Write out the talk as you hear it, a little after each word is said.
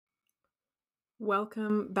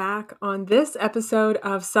Welcome back. On this episode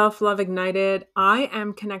of Self Love Ignited, I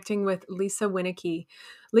am connecting with Lisa Winicki.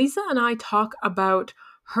 Lisa and I talk about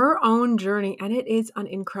her own journey, and it is an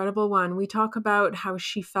incredible one. We talk about how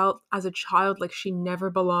she felt as a child like she never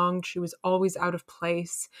belonged. She was always out of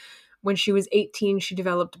place. When she was 18, she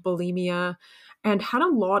developed bulimia and had a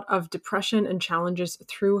lot of depression and challenges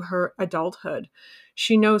through her adulthood.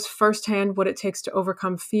 She knows firsthand what it takes to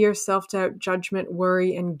overcome fear, self-doubt, judgment,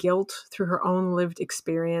 worry, and guilt through her own lived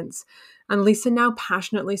experience. And Lisa now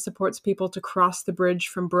passionately supports people to cross the bridge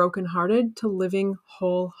from brokenhearted to living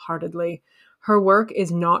wholeheartedly. Her work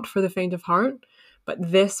is not for the faint of heart,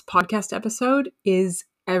 but this podcast episode is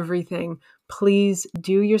everything. Please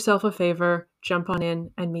do yourself a favor, jump on in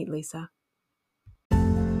and meet Lisa.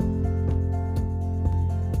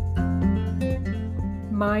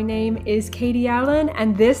 My name is Katie Allen,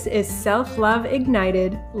 and this is Self Love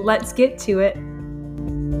Ignited. Let's get to it.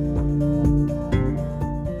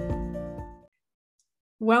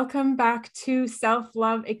 Welcome back to Self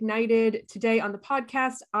Love Ignited. Today on the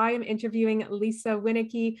podcast, I am interviewing Lisa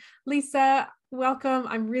Winicki. Lisa, welcome.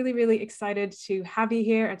 I'm really excited to have you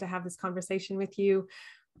here and to have this conversation with you.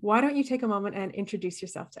 Why don't you take a moment and introduce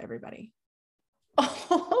yourself to everybody?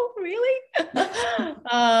 Oh, really?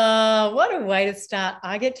 What a way to start.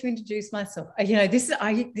 I get to introduce myself.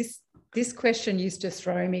 This question used to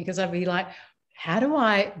throw me because I'd be like, how do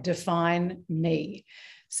I define me?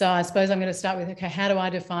 So I suppose I'm going to start with, okay, how do I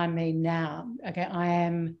define me now? Okay, I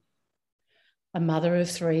am a mother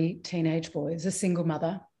of 3 teenage boys, a single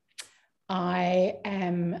mother. I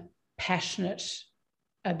am passionate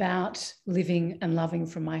about living and loving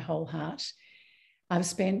from my whole heart. I've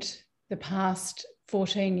spent the past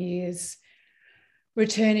 14 years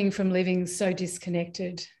returning from living so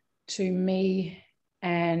disconnected to me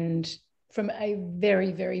and from a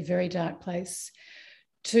very dark place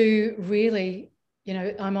to really,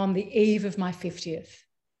 I'm on the eve of my 50th,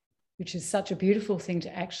 which is such a beautiful thing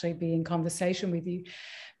to actually be in conversation with you,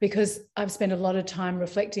 because I've spent a lot of time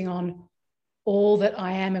reflecting on all that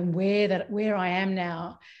I am and where I am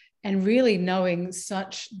now, and really knowing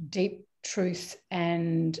such deep truth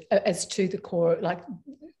and as to the core, like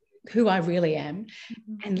who I really am,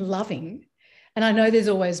 and loving. And I know there's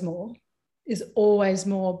always more,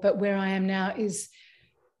 but where I am now is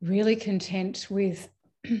really content with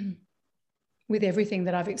everything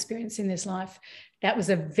that I've experienced in this life. That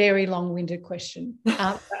was a very long-winded question.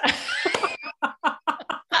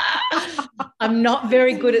 I'm not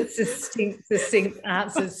very good at succinct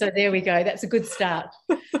answers, so there we go. That's a good start.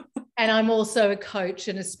 And I'm also a coach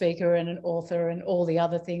and a speaker and an author and all the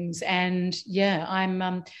other things. And yeah, I'm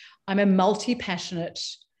a multi-passionate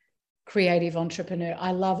creative entrepreneur.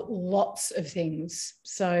 I love lots of things.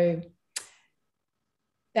 So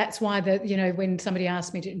that's why when somebody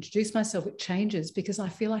asks me to introduce myself, it changes, because I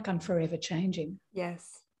feel like I'm forever changing.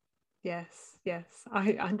 Yes.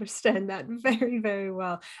 I understand that very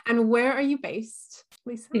well. And where are you based,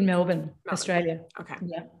 Lisa? In Melbourne, Australia. Okay.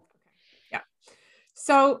 Yeah.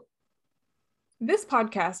 So this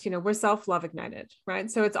podcast, we're Self Love Ignited, right?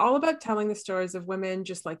 So it's all about telling the stories of women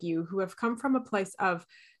just like you who have come from a place of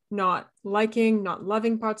not liking, not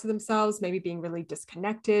loving parts of themselves, maybe being really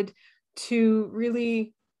disconnected, to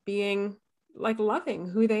really being like loving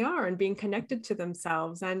who they are and being connected to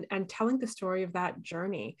themselves and telling the story of that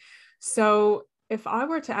journey. So if I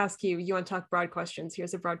were to ask you, you want to talk broad questions?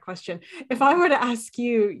 Here's a broad question. If I were to ask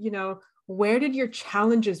you, where did your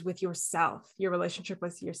challenges with yourself, your relationship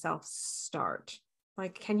with yourself start?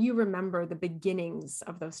 Like, can you remember the beginnings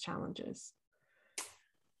of those challenges?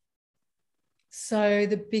 So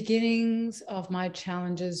the beginnings of my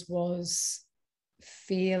challenges was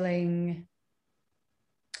feeling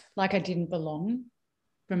like I didn't belong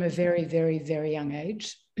from a very young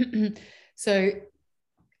age. So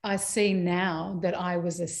I see now that I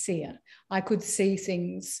was a seer. I could see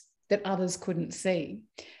things that others couldn't see.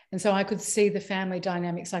 And so I could see the family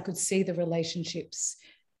dynamics. I could see the relationships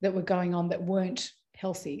that were going on that weren't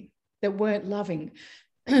healthy, that weren't loving,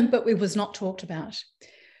 but it was not talked about.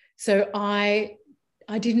 So I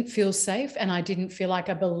didn't feel safe, and I didn't feel like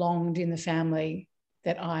I belonged in the family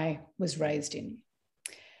that I was raised in.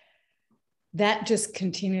 That just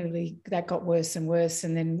that got worse and worse.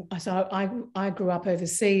 And then I grew up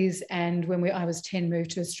overseas, and when I was 10,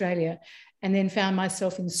 moved to Australia, and then found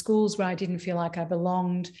myself in schools where I didn't feel like I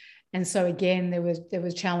belonged. And so again, there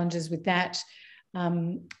was challenges with that.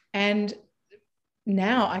 And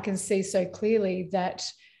now I can see so clearly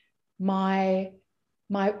that I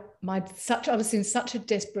was in such a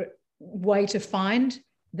desperate way to find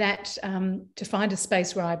that, to find a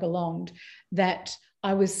space where I belonged, that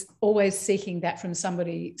I was always seeking that from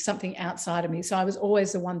something outside of me. So I was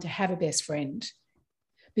always the one to have a best friend,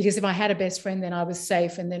 because if I had a best friend, then I was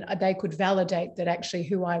safe, and then they could validate that actually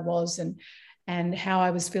who I was and how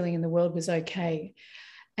I was feeling in the world was okay.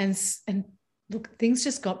 And look, things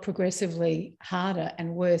just got progressively harder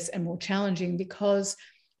and worse and more challenging, because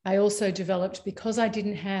I also developed, because I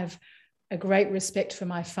didn't have a great respect for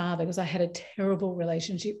my father, because I had a terrible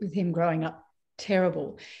relationship with him growing up.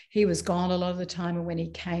 Terrible. He was gone a lot of the time, and when he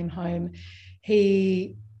came home,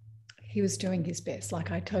 he was doing his best.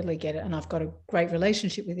 Like, I totally get it, and I've got a great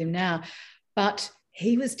relationship with him now, but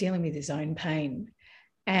he was dealing with his own pain.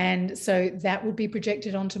 And so that would be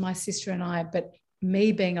projected onto my sister and I. But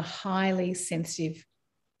me being a highly sensitive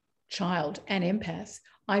child and empath,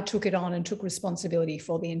 I took it on and took responsibility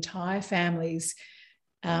for the entire family's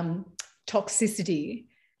toxicity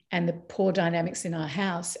and the poor dynamics in our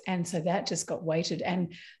house. And so that just got weighted.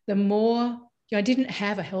 And the more, I didn't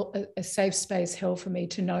have a safe space held for me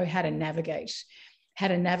to know how to navigate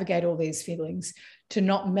all these feelings, to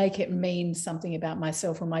not make it mean something about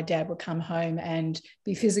myself when my dad would come home and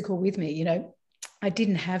be physical with me. I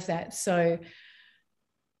didn't have that. So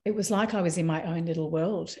it was like I was in my own little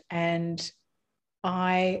world, and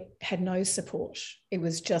I had no support. It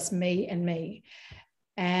was just me and me.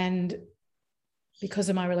 And because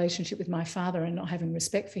of my relationship with my father and not having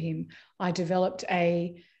respect for him, I developed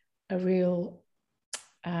a real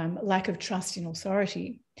lack of trust in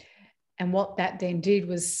authority. And what that then did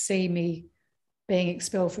was see me being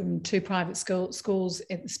expelled from 2 private schools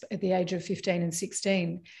at the age of 15 and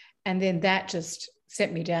 16. And then that just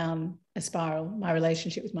sent me down a spiral. My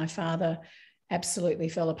relationship with my father absolutely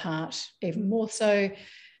fell apart, even more so.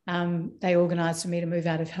 They organised for me to move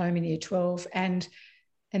out of home in year 12. And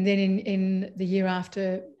then in the year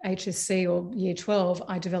after HSC, or year 12,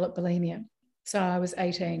 I developed bulimia. So I was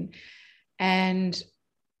 18. And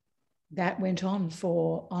that went on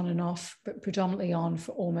and off, but predominantly on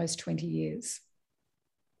for almost 20 years.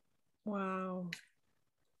 Wow.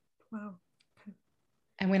 Okay.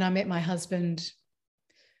 And when I met my husband,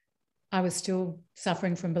 I was still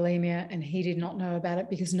suffering from bulimia, and he did not know about it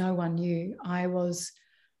because no one knew. I was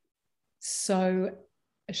so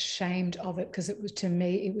ashamed of it, because to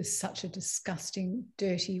me, it was such a disgusting,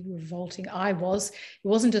 dirty, revolting. It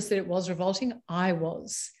wasn't just that it was revolting, I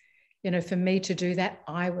was. For me to do that,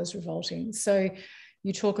 I was revolting. So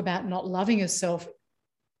you talk about not loving yourself.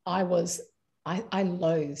 I loathed,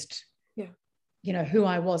 who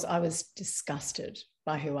I was disgusted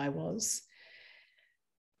by who I was.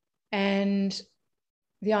 And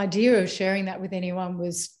the idea of sharing that with anyone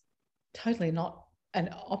was totally not an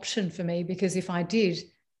option for me, because if I did,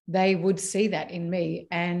 they would see that in me.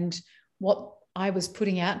 And what I was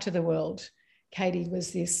putting out to the world, Katie,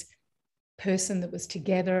 was this person that was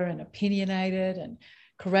together and opinionated and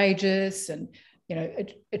courageous and,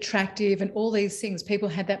 attractive and all these things. People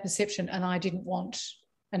had that perception, and I didn't want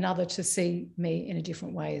another to see me in a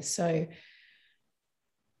different way. So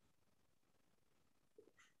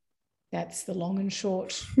that's the long and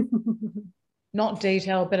short. Not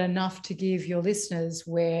detailed, but enough to give your listeners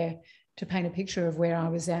to paint a picture of where I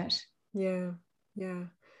was at. Yeah.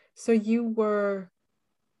 So you were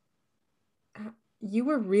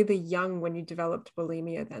really young when you developed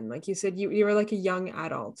bulimia then. Like you said, you were like a young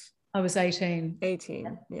adult. I was 18.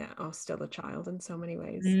 18. Yeah. Oh, still a child in so many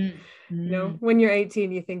ways. Mm. When you're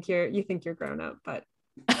 18, you think you're grown up, but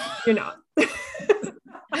you're not.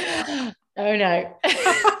 Oh no.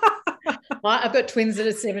 I've got twins that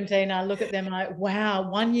are 17. I look at them and I, wow,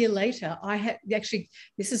 1 year later, I had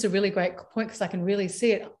this is a really great point, because I can really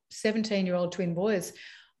see it. 17-year-old twin boys.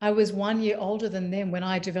 I was 1 year older than them when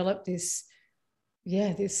I developed this,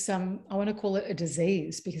 I want to call it a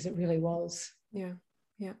disease, because it really was. Yeah.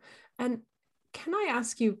 And can I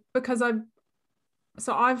ask you, because I've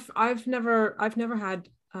never had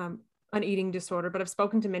an eating disorder, but I've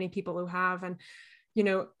spoken to many people who have, and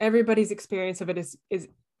everybody's experience of it is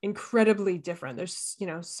incredibly different. There's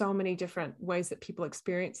so many different ways that people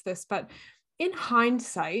experience this, but in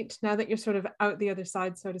hindsight, now that you're sort of out the other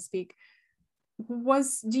side, so to speak,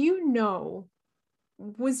 was your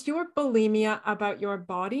bulimia about your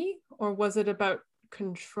body, or was it about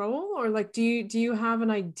control, or like do you have an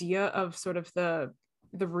idea of sort of the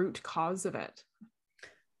root cause of it?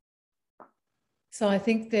 So I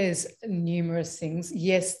think there's numerous things.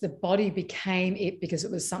 Yes, the body became it because it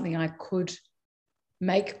was something I could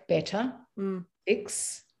make better,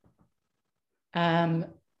 fix. And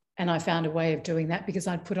I found a way of doing that, because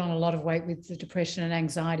I'd put on a lot of weight with the depression and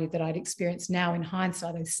anxiety that I'd experienced. Now in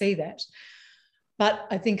hindsight, I see that. But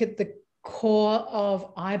I think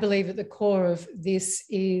I believe at the core of this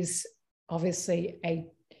is obviously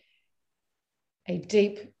a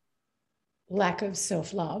deep lack of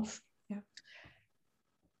self-love. Yeah.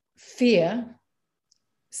 Fear,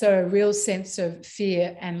 so a real sense of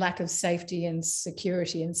fear and lack of safety and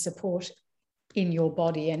security and support in your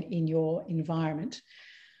body and in your environment.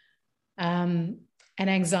 And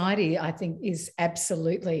anxiety, I think, is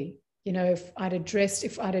absolutely, if I'd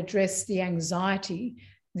addressed the anxiety,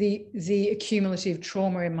 the accumulative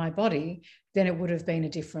trauma in my body, then it would have been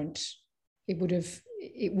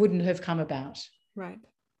it wouldn't have come about. Right.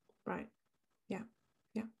 Yeah.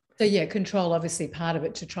 So yeah, control, obviously part of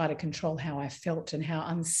it, to try to control how I felt and how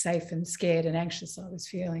unsafe and scared and anxious I was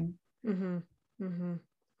feeling. Mm-hmm. Mm-hmm.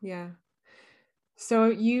 Yeah.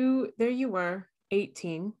 So there you were,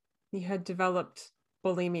 18. You had developed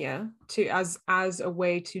bulimia as a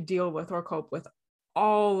way to deal with or cope with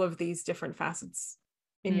all of these different facets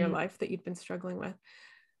in your life that you'd been struggling with.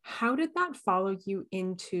 How did that follow you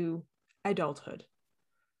into adulthood?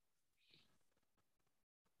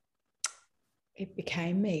 It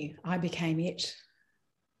became me. I became it.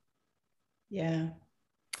 Yeah.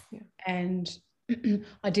 And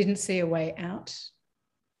I didn't see a way out.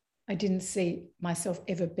 I didn't see myself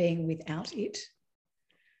ever being without it.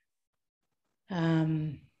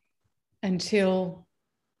 Until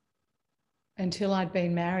I'd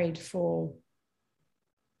been married for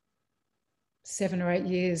 7 or 8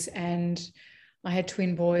 years, and I had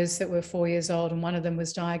twin boys that were 4 years old, and one of them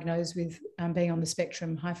was diagnosed with being on the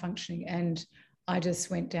spectrum, high functioning, and I just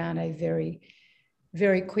went down a very,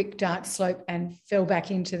 very quick dark slope and fell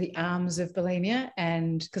back into the arms of bulimia,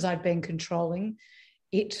 and because I'd been controlling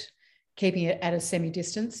it, keeping it at a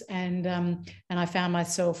semi-distance, and I found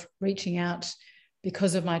myself reaching out,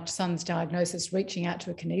 because of my son's diagnosis, reaching out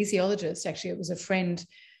to a kinesiologist. Actually, it was a friend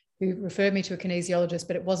who referred me to a kinesiologist,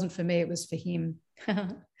 but it wasn't for me, it was for him.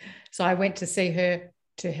 So I went to see her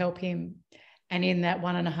to help him. And in that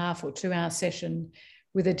 1.5 or 2 hour session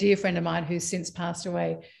with a dear friend of mine who's since passed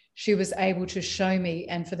away, she was able to show me,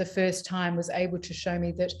 and for the first time was able to show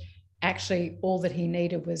me that actually all that he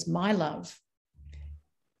needed was my love.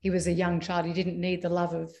 He was a young child. He didn't need the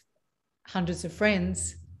love of hundreds of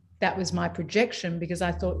friends. That was my projection, because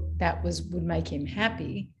I thought that would make him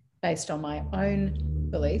happy based on my own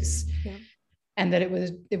beliefs. Yeah. And that it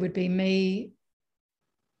would be me.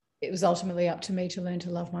 It was ultimately up to me to learn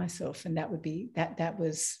to love myself. And that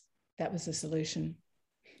was the solution.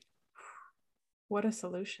 What a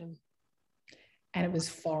solution. And it was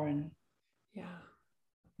foreign. Yeah.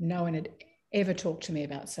 No one had ever talked to me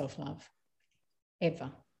about self-love,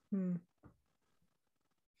 ever. And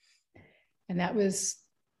that was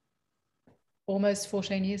almost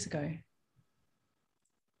 14 years ago.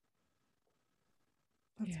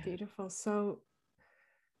 That's beautiful. So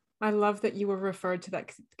I love that you were referred to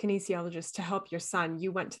that kinesiologist to help your son.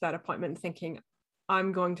 You went to that appointment thinking,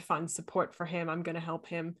 I'm going to find support for him. I'm going to help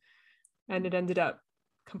him. And it ended up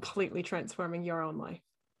completely transforming your own life.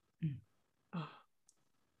 Oh,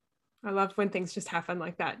 I love when things just happen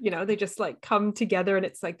like that. They just like come together, and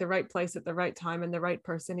it's like the right place at the right time and the right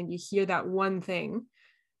person. And you hear that one thing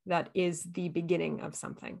that is the beginning of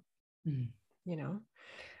something,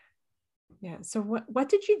 Yeah. So what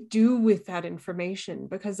did you do with that information?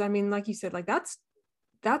 Because I mean, like you said, like that's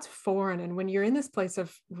foreign. And when you're in this place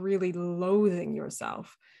of really loathing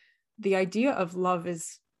yourself, the idea of love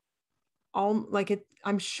is all like it.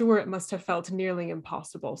 I'm sure it must have felt nearly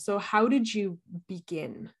impossible. So how did you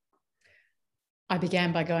begin? I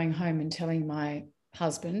began by going home and telling my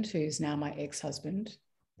husband, who's now my ex-husband.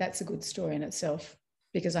 That's a good story in itself,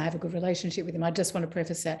 because I have a good relationship with him. I just want to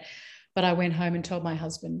preface that. But I went home and told my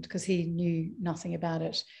husband, because he knew nothing about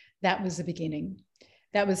it. That was the beginning.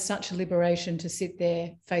 That was such a liberation to sit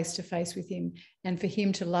there face to face with him, and for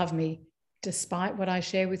him to love me despite what I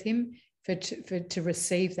share with him, to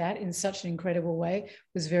receive that in such an incredible way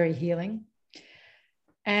was very healing.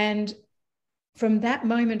 And from that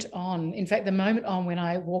moment on, in fact, the moment on when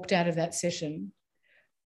I walked out of that session,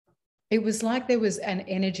 it was like there was an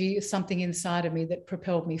energy, something inside of me that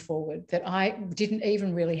propelled me forward, that I didn't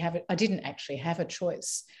even really have it. I didn't actually have a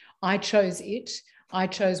choice. I chose it. I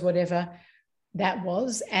chose whatever that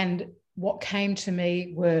was. And what came to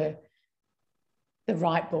me were the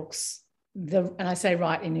right books, and I say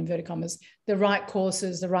right in inverted commas, the right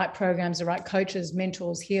courses, the right programs, the right coaches,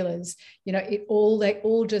 mentors, healers. They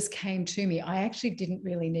all just came to me. I actually didn't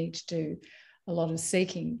really need to do a lot of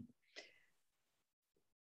seeking.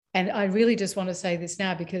 And I really just want to say this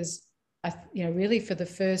now, because really for the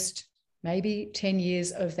first maybe 10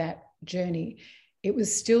 years of that journey, it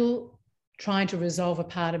was still trying to resolve a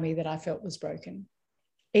part of me that I felt was broken,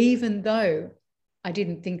 even though I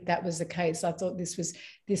didn't think that was the case. I thought this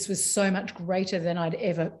was so much greater than I'd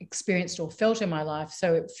ever experienced or felt in my life.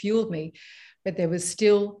 So it fueled me. But there was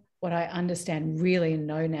still what I understand really and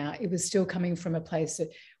know now. It was still coming from a place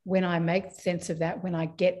that when I make sense of that, when I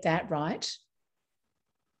get that right,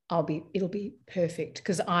 it'll be perfect,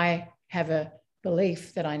 because I have a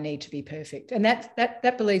belief that I need to be perfect. And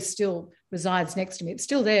that belief still resides next to me. It's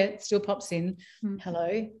still there. It still pops in.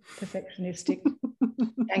 Hello, perfectionistic.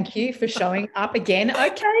 Thank you for showing up again. Okay,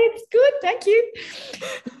 it's good. Thank you.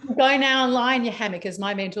 Go now and lie in your hammock, as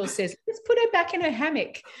my mentor says. Let's put her back in her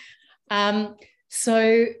hammock.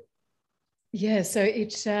 So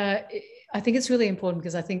I think it's really important,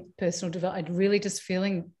 because I think personal development, I'm really just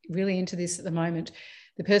feeling really into this at the moment.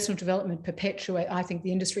 The personal development I think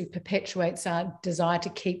the industry perpetuates our desire to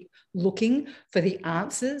keep looking for the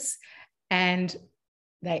answers, and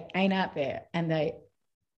they ain't out there, and they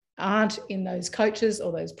aren't in those coaches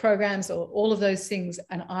or those programs or all of those things.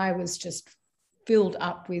 And I was just filled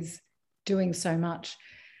up with doing so much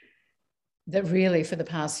that really for the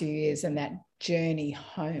past few years, and that journey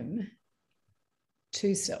home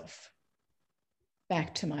to self,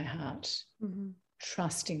 back to my heart,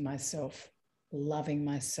 trusting myself, loving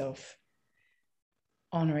myself,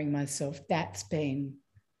 honoring myself, that's been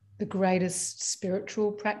the greatest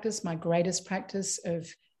spiritual practice, my greatest practice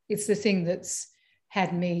it's the thing that's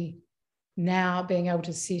had me now being able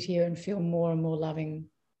to sit here and feel more and more loving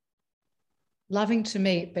to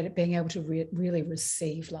me, but being able to really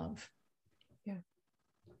receive love.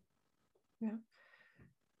 Yeah.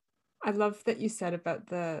 I love that you said about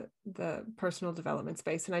the personal development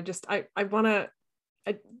space. And I want to,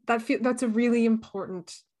 that's a really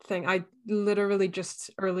important thing. I literally just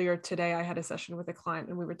earlier today, I had a session with a client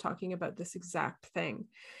and we were talking about this exact thing.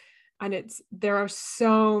 And there are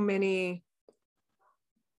so many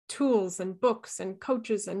tools and books and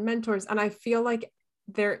coaches and mentors. And I feel like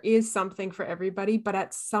there is something for everybody, but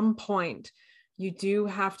at some point you do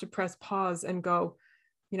have to press pause and go,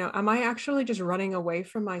 am I actually just running away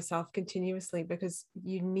from myself continuously? Because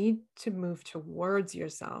you need to move towards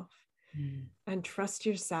yourself and trust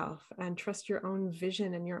yourself and trust your own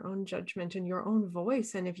vision and your own judgment and your own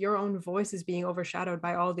voice. And if your own voice is being overshadowed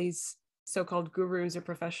by all these so-called gurus or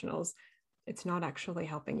professionals, it's not actually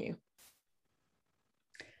helping you.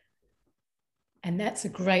 And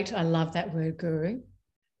I love that word guru,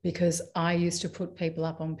 because I used to put people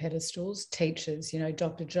up on pedestals, teachers,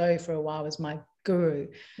 Dr. Joe for a while was my guru,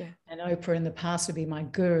 and Oprah in the past would be my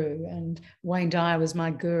guru, and Wayne Dyer was my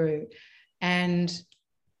guru. And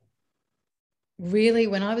really,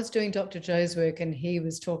 when I was doing Dr. Joe's work and he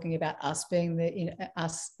was talking about us being the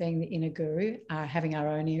inner guru, having our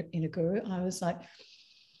own inner guru, I was like,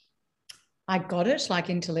 I got it, like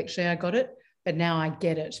intellectually I got it, but now I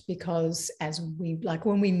get it, because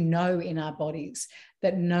when we know in our bodies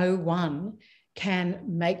that no one can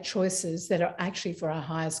make choices that are actually for our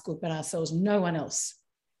highest good but ourselves, no one else,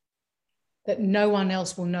 that no one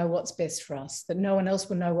else will know what's best for us, that no one else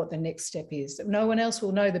will know what the next step is, that no one else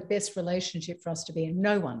will know the best relationship for us to be in,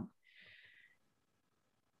 no one.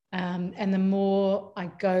 And the more I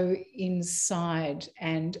go inside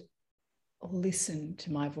and listen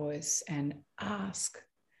to my voice and ask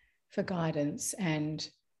for guidance and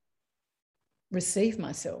receive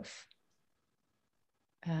myself,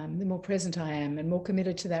 the more present I am and more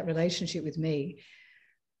committed to that relationship with me.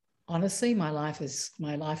 Honestly, my life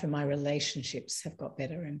and my relationships have got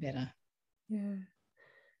better and better. Yeah.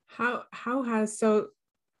 So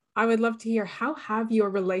I would love to hear, how have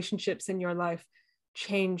your relationships in your life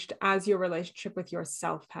changed as your relationship with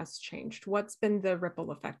yourself has changed? What's been the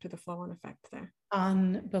ripple effect or the flow-on effect there?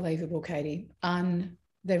 Unbelievable, Katie.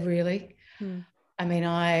 They really. I mean,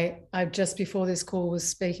 I just before this call was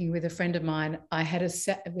speaking with a friend of mine. We had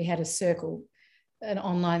a circle, an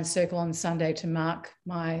online circle on Sunday to mark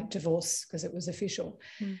my divorce because it was official.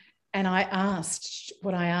 And I asked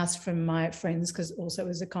what I asked from my friends, because also it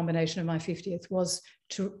was a combination of my 50th, was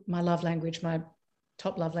to my love language. My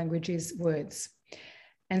top love language is words.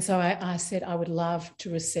 And so I said, I would love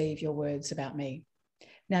to receive your words about me.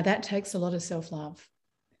 Now that takes a lot of self-love.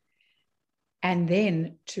 And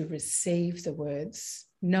then to receive the words,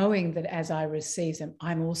 knowing that as I receive them,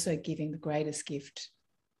 I'm also giving the greatest gift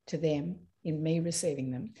to them in me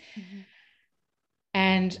receiving them.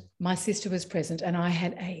 And my sister was present, and I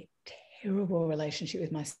had a terrible relationship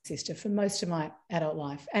with my sister for most of my adult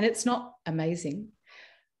life. And it's not amazing,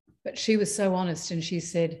 but she was so honest, and she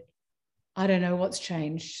said, I don't know what's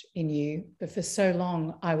changed in you, but for so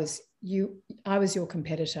long I was your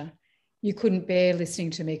competitor. You couldn't bear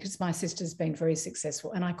listening to me because my sister's been very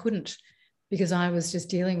successful and I couldn't because I was just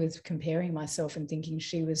dealing with comparing myself and thinking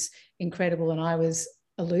she was incredible and I was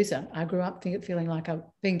a loser. I grew up feeling like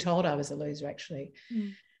being told I was a loser, actually.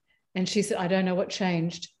 Mm. And she said, I don't know what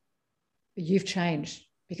changed, but you've changed,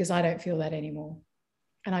 because I don't feel that anymore.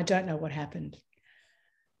 And I don't know what happened.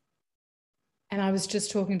 And I was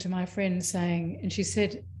just talking to my friend saying, and she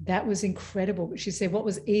said, that was incredible. But she said, what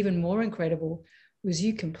was even more incredible was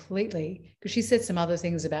you completely, because she said some other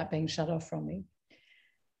things about being shut off from me.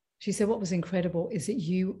 She said, what was incredible is that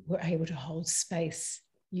you were able to hold space.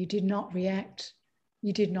 You did not react.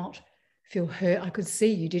 You did not feel hurt. I could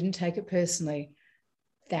see you didn't take it personally.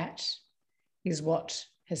 That is what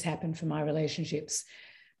has happened for my relationships.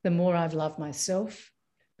 The more I've loved myself,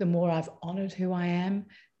 the more I've honored who I am,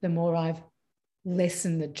 the more I've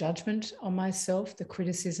lessened the judgment on myself, the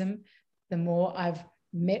criticism, the more I've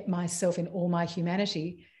met myself in all my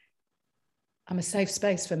humanity. I'm a safe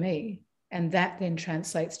space for me. And that then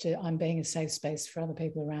translates to I'm being a safe space for other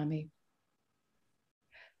people around me.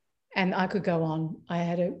 And I could go on. I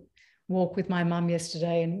had a walk with my mum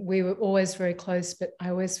yesterday and we were always very close, but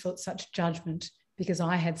I always felt such judgment because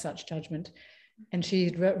I had such judgment. And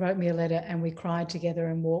she wrote me a letter and we cried together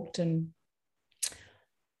and walked. And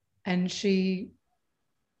she,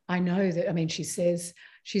 I know that, I mean, she says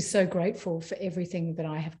she's so grateful for everything that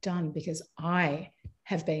I have done because I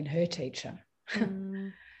have been her teacher.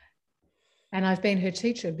 Mm. And I've been her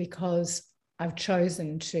teacher because I've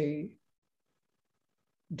chosen to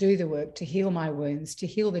do the work to heal my wounds, to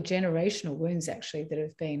heal the generational wounds actually that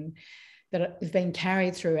have been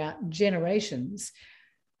carried throughout generations.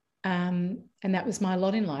 And that was my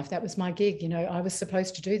lot in life. That was my gig. You know, I was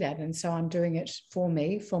supposed to do that. And so I'm doing it for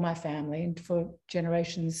me, for my family, and for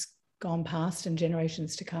generations gone past and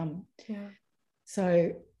generations to come. Yeah.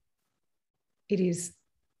 So it is,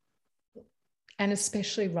 and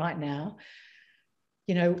especially right now,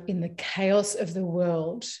 you know, in the chaos of the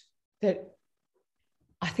world, that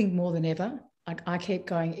I think more than ever, I keep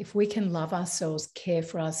going, if we can love ourselves, care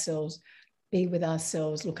for ourselves, be with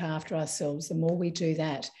ourselves, look after ourselves, the more we do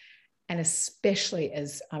that, and especially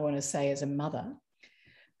as I want to say as a mother,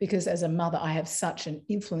 because as a mother, I have such an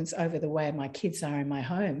influence over the way my kids are in my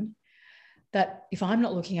home, that if I'm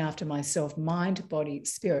not looking after myself, mind, body,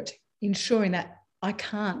 spirit, ensuring that I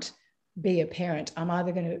can't be a parent, I'm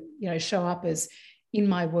either going to, you know, show up as in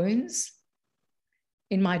my wounds,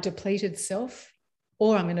 in my depleted self,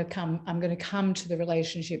 or I'm going to come to the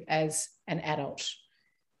relationship as an adult,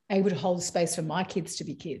 able to hold space for my kids to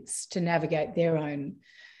be kids, to navigate their own,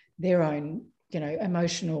 you know,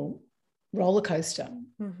 emotional roller coaster.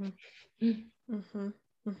 Mm-hmm. Mm-hmm.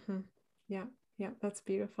 Mm-hmm. Yeah. Yeah. That's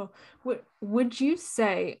beautiful. Would you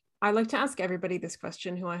say, I like to ask everybody this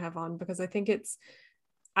question who I have on, because I think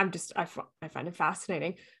I find it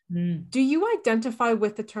fascinating. Mm. Do you identify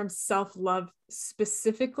with the term self-love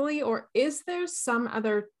specifically, or is there some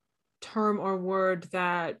other term or word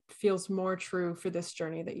that feels more true for this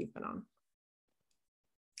journey that you've been on?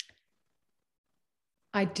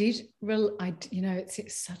 You know,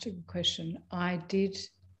 it's such a good question. I did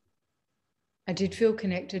feel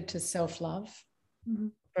connected to self-love mm-hmm.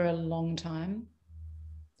 for a long time.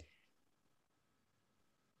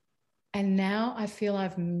 And now I feel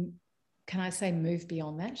can I say move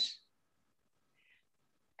beyond that?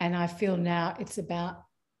 And I feel now it's about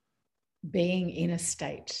being in a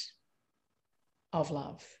state of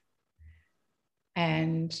love.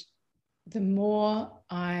 And the more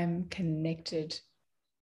I'm connected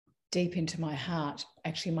deep into my heart,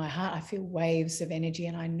 actually my heart, I feel waves of energy,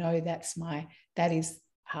 and I know that is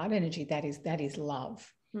heart energy, that is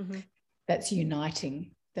love. Mm-hmm. That's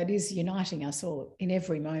uniting. That is uniting us all in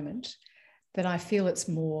every moment. That I feel it's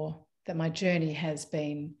more that my journey has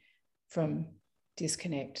been from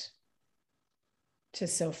disconnect to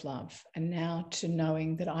self-love, and now to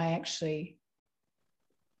knowing that I actually,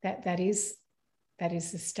 that is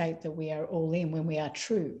the state that we are all in when we are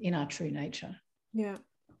true in our true nature. Yeah.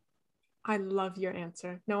 I love your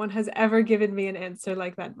answer. No one has ever given me an answer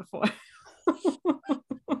like that before.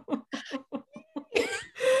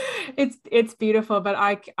 It's beautiful, but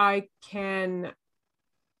I can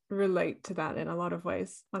relate to that in a lot of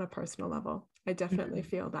ways on a personal level. I definitely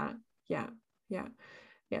feel that. Yeah.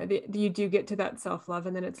 You do get to that self-love,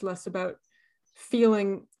 and then it's less about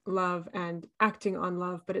feeling love and acting on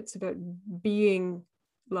love, but it's about being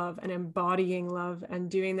love and embodying love and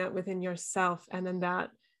doing that within yourself, and then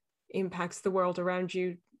that impacts the world around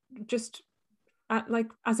you just like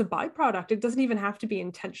as a byproduct. It doesn't even have to be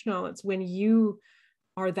intentional. It's when you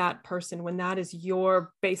are that person, when that is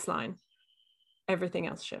your baseline, everything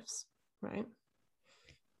else shifts, right?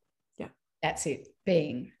 Yeah. That's it.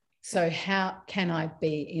 Being. So how can I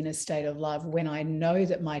be in a state of love when I know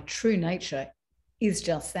that my true nature is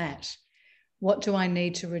just that? What do I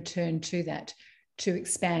need to return to that, to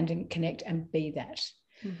expand and connect and be that?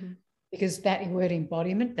 Mm-hmm. Because that word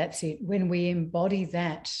embodiment, that's it. When we embody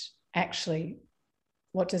that, actually,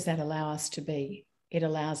 what does that allow us to be? It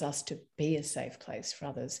allows us to be a safe place for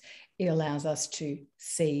others. It allows us to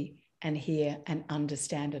see and hear and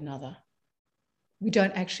understand another. We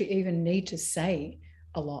don't actually even need to say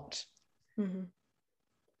a lot. Mm-hmm.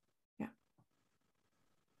 Yeah.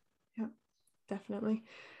 Yeah, definitely.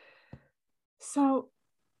 So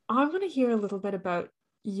I want to hear a little bit about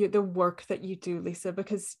the work that you do, Lisa,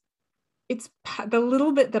 because it's the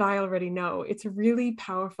little bit that I already know. It's really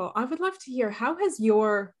powerful. I would love to hear, how has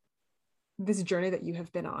this journey that you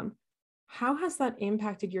have been on, how has that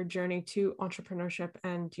impacted your journey to entrepreneurship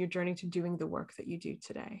and your journey to doing the work that you do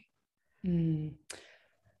today?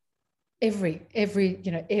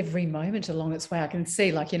 Every moment along its way, I can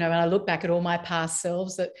see, like, when I look back at all my past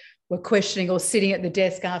selves that were questioning or sitting at the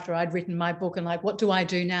desk after I'd written my book and like, what do I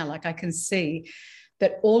do now? Like, I can see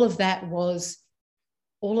that all of that was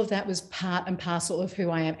part and parcel of who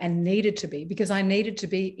I am, and needed to be, because I needed to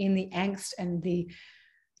be in the angst and the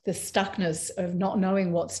stuckness of not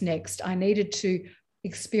knowing what's next. I needed to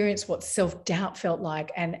experience what self-doubt felt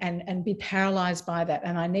like and be paralyzed by that.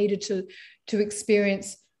 And I needed to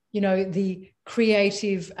experience, the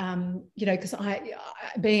creative, because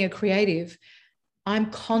being a creative,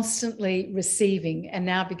 I'm constantly receiving. And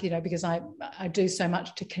now, because I do so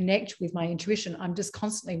much to connect with my intuition, I'm just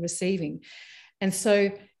constantly receiving. And so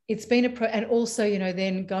it's been and also,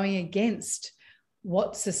 then going against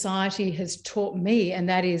what society has taught me, and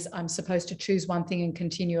that is I'm supposed to choose one thing and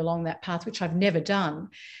continue along that path, which I've never done.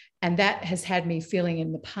 And that has had me feeling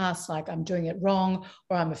in the past like I'm doing it wrong,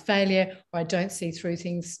 or I'm a failure, or I don't see through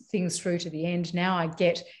things through to the end. Now I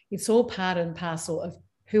get it's all part and parcel of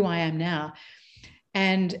who I am now.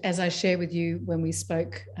 And as I shared with you when we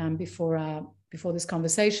spoke before this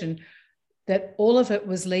conversation, that all of it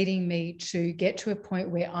was leading me to get to a point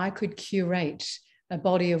where I could curate a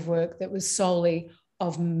body of work that was solely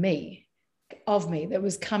of me, that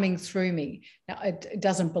was coming through me. Now, it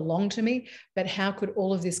doesn't belong to me, but how could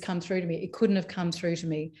all of this come through to me? It couldn't have come through to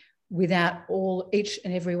me without each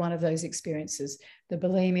and every one of those experiences, the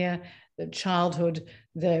bulimia, the childhood,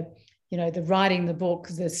 the writing the book,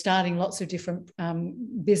 the starting lots of different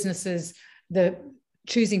businesses, the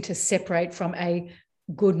choosing to separate from a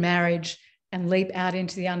good marriage and leap out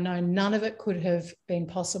into the unknown. None of it could have been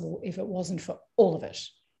possible if it wasn't for all of it.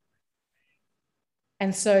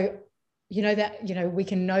 And so, we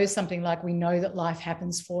can know something like we know that life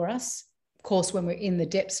happens for us. Of course, when we're in the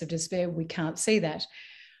depths of despair, we can't see that.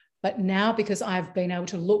 But now, because I've been able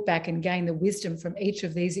to look back and gain the wisdom from each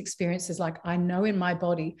of these experiences, like I know in my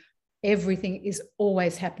body, everything is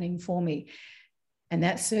always happening for me. And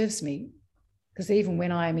that serves me. Because even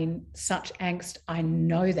when I'm in such angst, I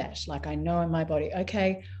know that, like I know in my body,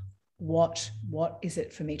 okay, what is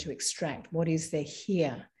it for me to extract? What is there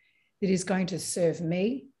here that is going to serve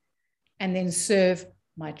me, and then serve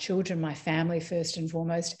my children, my family first and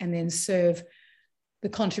foremost, and then serve the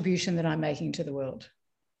contribution that I'm making to the world?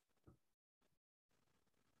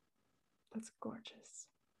 That's gorgeous.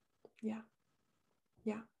 Yeah.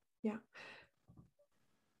 Yeah. Yeah.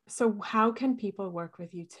 So how can people work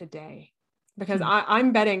with you today? Because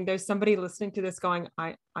I'm betting there's somebody listening to this going,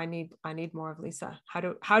 I need more of Lisa.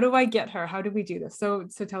 How do I get her? How do we do this? So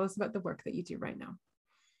tell us about the work that you do right now.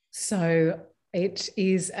 So it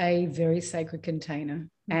is a very sacred container.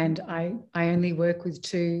 And I only work with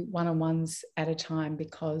 2 one-on-ones at a time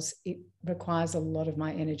because it requires a lot of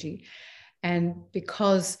my energy. And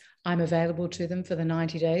because I'm available to them for the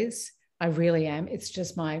 90 days, I really am. It's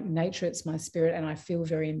just my nature, it's my spirit, and I feel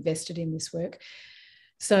very invested in this work.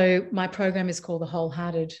 So my program is called The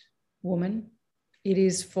Wholehearted Woman. It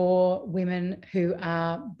is for women who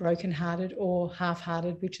are brokenhearted or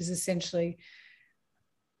half-hearted, which is essentially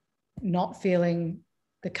not feeling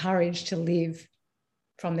the courage to live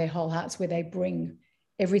from their whole hearts, where they bring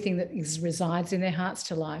everything that resides in their hearts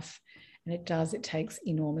to life. And it takes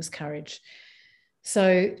enormous courage.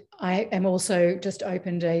 So I am also just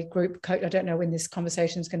opened a group coach. I don't know when this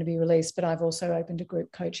conversation is going to be released, but I've also opened a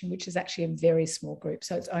group coaching, which is actually a very small group.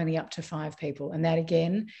 So it's only up to 5 people. And that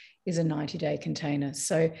again is a 90-day container.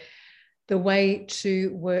 So the way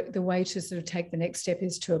to sort of take the next step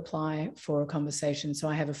is to apply for a conversation. So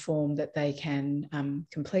I have a form that they can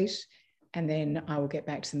complete, and then I will get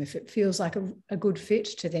back to them if it feels like a good fit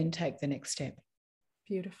to then take the next step.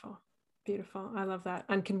 Beautiful. Beautiful. I love that.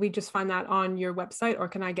 And can we just find that on your website, or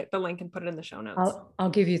can I get the link and put it in the show notes? I'll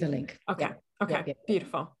give you the link. Okay. Yeah. Okay. Yeah.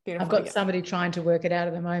 Beautiful. Beautiful. I've got somebody trying to work it out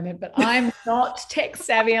at the moment, but I'm not tech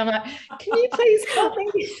savvy. I'm like, can you please help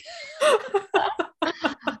me?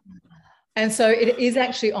 And so it is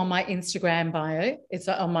actually on my Instagram bio. It's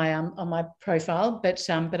on my profile, but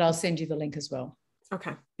I'll send you the link as well.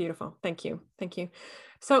 Okay, beautiful. Thank you. Thank you.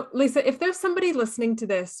 So, Lisa, if there's somebody listening to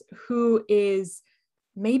this who is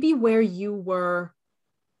maybe where you were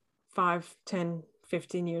 5, 10,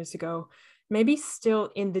 15 years ago, maybe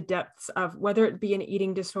still in the depths of whether it be an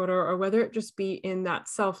eating disorder or whether it just be in that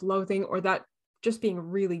self-loathing or that just being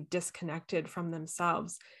really disconnected from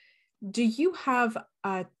themselves, do you have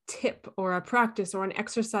a tip or a practice or an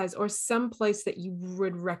exercise or some place that you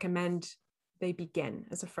would recommend they begin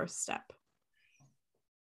as a first step?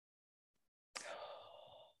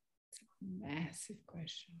 Massive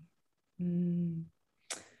question.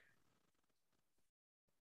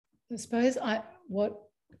 I suppose what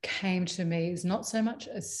came to me is not so much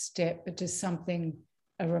a step, but just something,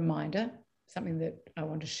 a reminder, something that I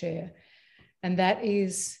want to share. And that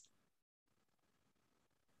is,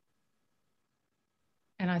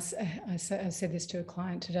 and I said this to a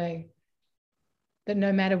client today, that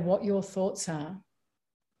no matter what your thoughts are,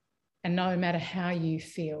 and no matter how you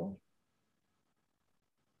feel,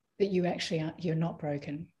 that you actually are, you're not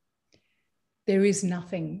broken. There is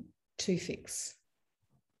nothing to fix.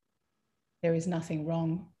 There is nothing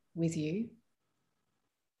wrong with you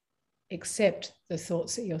except the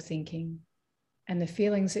thoughts that you're thinking and the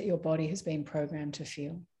feelings that your body has been programmed to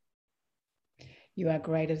feel. You are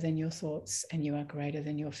greater than your thoughts and you are greater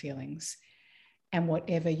than your feelings. And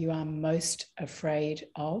whatever you are most afraid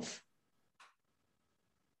of,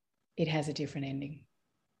 it has a different ending.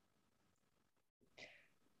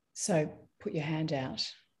 So put your hand out,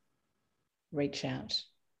 reach out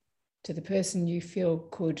to the person you feel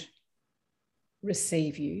could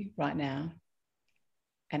receive you right now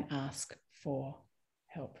and ask for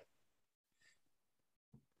help.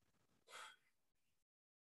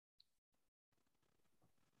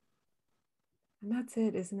 And that's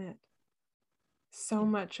it, isn't it? So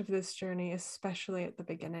much of this journey, especially at the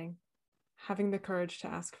beginning, having the courage to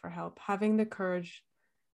ask for help, having the courage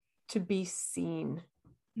to be seen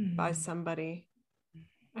by somebody,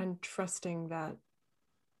 and trusting that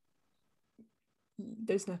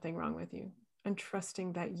there's nothing wrong with you, and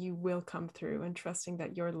trusting that you will come through, and trusting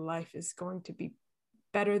that your life is going to be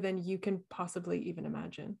better than you can possibly even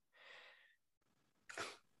imagine.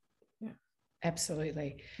 Yeah.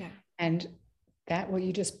 Absolutely. Yeah. And that what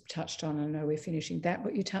you just touched on, I know we're finishing, that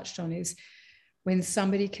what you touched on is when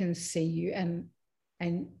somebody can see you and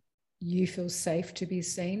you feel safe to be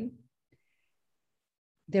seen,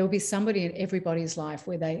 there will be somebody in everybody's life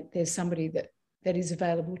where there's somebody that is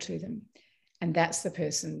available to them. And that's the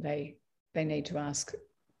person they need to ask,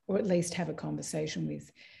 or at least have a conversation with.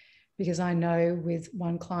 Because I know with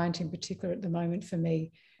one client in particular at the moment for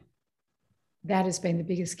me, that has been the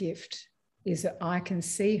biggest gift, is that I can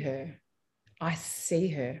see her. I see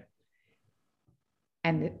her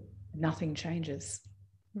and that nothing changes.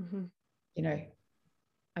 Mm-hmm. You know,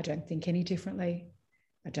 I don't think any differently.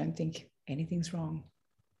 I don't think anything's wrong.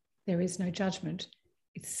 There is no judgment.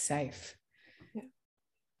 It's safe. Yeah.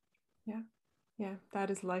 Yeah. Yeah.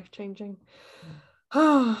 That is life-changing.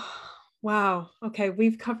 Oh, wow. Okay.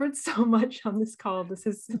 We've covered so much on this call. This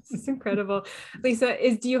is incredible. Lisa,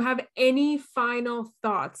 do you have any final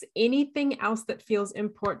thoughts? Anything else that feels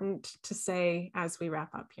important to say as we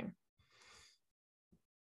wrap up here?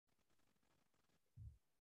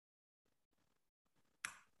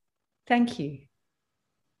 Thank you.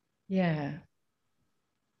 Yeah.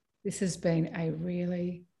 This has been a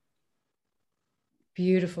really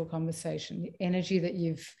beautiful conversation. The energy that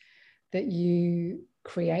you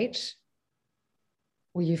create,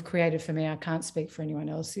 or you've created for me, I can't speak for anyone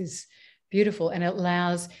else, is beautiful. And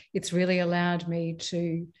it's really allowed me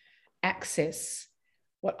to access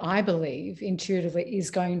what I believe intuitively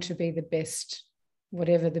is going to be the best,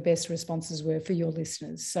 whatever the best responses were for your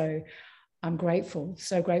listeners. So I'm grateful,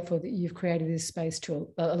 so grateful that you've created this space to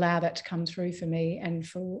allow that to come through for me and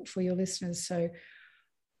for your listeners. So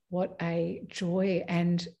what a joy.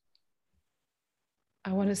 And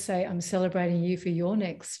I want to say I'm celebrating you for the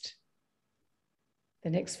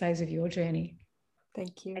next phase of your journey.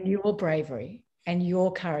 Thank you. And your bravery and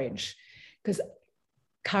your courage. Because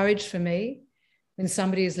courage for me, when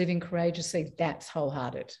somebody is living courageously, that's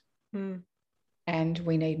wholehearted. And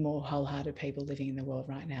we need more wholehearted people living in the world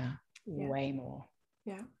right now. Yeah. Way more.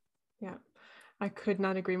 Yeah. Yeah. I could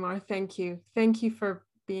not agree more. Thank you. Thank you for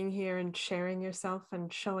being here and sharing yourself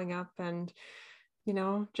and showing up and,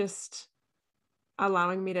 just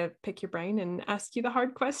allowing me to pick your brain and ask you the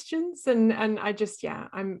hard questions. And I just, yeah,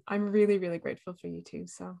 I'm really, really grateful for you too.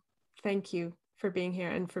 So thank you for being here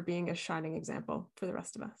and for being a shining example for the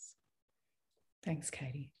rest of us. Thanks,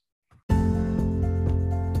 Katie.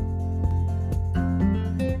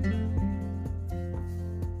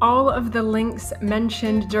 All of the links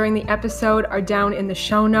mentioned during the episode are down in the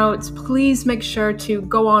show notes. Please make sure to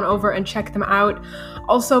go on over and check them out.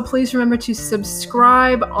 Also, please remember to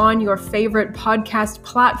subscribe on your favorite podcast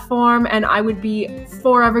platform, and I would be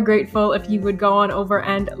forever grateful if you would go on over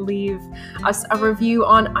and leave us a review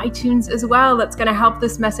on iTunes as well. That's going to help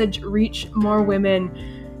this message reach more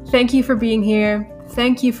women. Thank you for being here.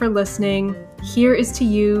 Thank you for listening. Here is to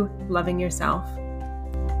you loving yourself.